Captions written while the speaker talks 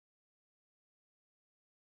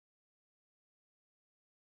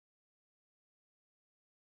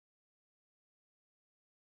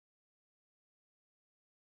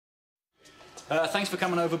Thanks for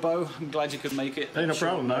coming over, Bo. I'm glad you could make it. Hey, no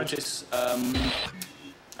problem, notice.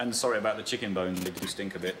 And sorry about the chicken bones, they do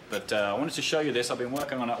stink a bit. But I wanted to show you this. I've been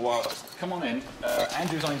working on it a while. Come on in.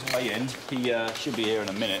 Andrew's on his way in. He should be here in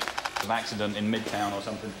a minute. An accident in Midtown or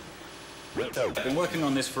something. I've been working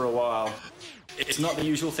on this for a while. It's not the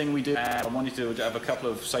usual thing we do. I wanted to have a couple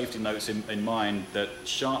of safety notes in mind that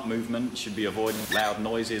sharp movement should be avoided, loud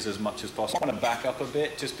noises as much as possible. I want to back up a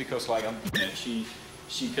bit just because, like,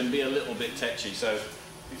 she can be a little bit tetchy. So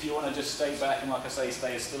if you want to just stay back and, like I say,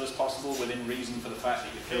 stay as still as possible within reason for the fact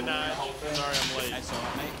that you're filming the whole thing. Sorry I'm late. That's all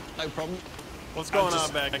right, mate. No problem. What's going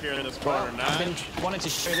on back here in this corner, I've been wanting to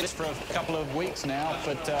show this for a couple of weeks now,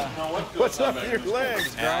 but... what's up with your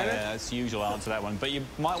legs, Brian? Yeah, that's the usual answer to that one. But you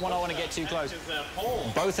might not want to get too close.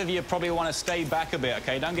 Both of you probably want to stay back a bit,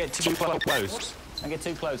 okay? Don't get too close. Don't get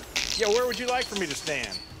too close. Yeah, where would you like for me to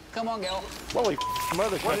stand? Come on, girl. Holy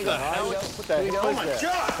mother! What the hell? What the hell? Oh my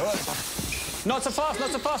God! Not so fast, not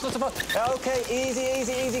so fast, not so fast. Okay, easy,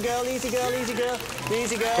 girl, easy, girl, easy, girl,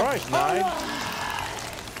 easy, girl. Christ, Nige.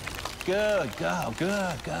 Good girl,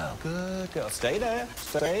 good girl, good girl. Stay there,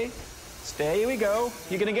 stay. Here we go.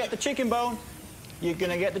 You're gonna get the chicken bone. You're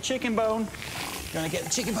gonna get the chicken bone. You're gonna get the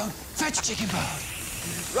chicken bone. Fetch chicken bone.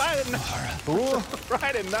 Right at Nige.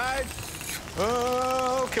 Right at Nige.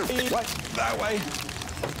 Okay, right that way.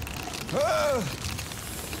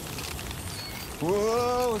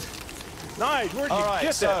 Whoa. Nige, where'd you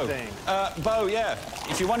get that thing? Bo, yeah.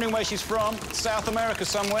 If you're wondering where she's from, South America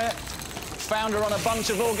somewhere. Found her on a bunch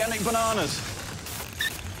of organic bananas.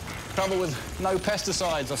 Trouble with no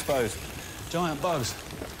pesticides, I suppose. Giant bugs.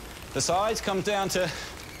 The size comes down to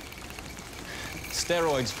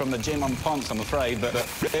steroids from the gym on Ponce, I'm afraid, but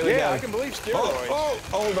here we go. Yeah, I can believe steroids.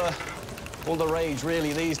 All the rage,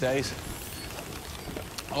 really, these days.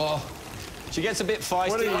 Oh, she gets a bit feisty.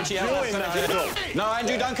 What are you doing, Nigel? No,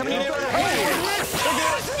 Andrew, don't come in here.